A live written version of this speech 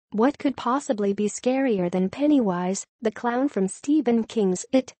What could possibly be scarier than Pennywise, the clown from Stephen King's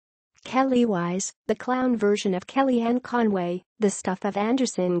It? Kellywise, the clown version of Kellyanne Conway, the stuff of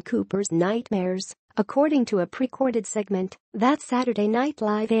Anderson Cooper's nightmares, according to a precorded segment that Saturday Night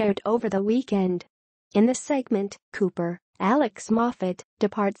Live aired over the weekend. In the segment, Cooper, Alex Moffat,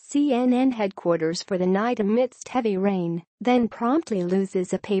 departs CNN headquarters for the night amidst heavy rain, then promptly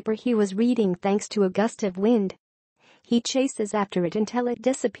loses a paper he was reading thanks to a gust of wind. He chases after it until it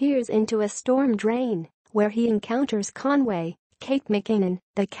disappears into a storm drain, where he encounters Conway, Kate McKinnon,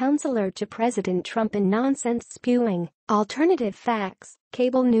 the counselor to President Trump and nonsense-spewing, alternative facts,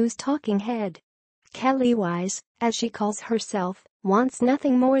 cable news talking head. Kellywise, as she calls herself, wants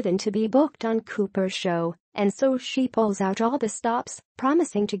nothing more than to be booked on Cooper's show, and so she pulls out all the stops,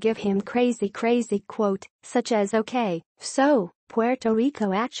 promising to give him crazy quote, such as okay, so, Puerto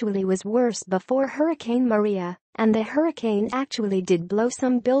Rico actually was worse before Hurricane Maria, and the hurricane actually did blow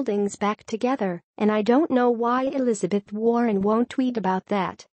some buildings back together, and I don't know why Elizabeth Warren won't tweet about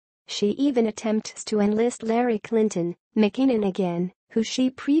that. She even attempts to enlist Larry Clinton, McKinnon again, who she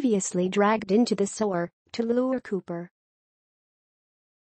previously dragged into the sewer, to lure Cooper.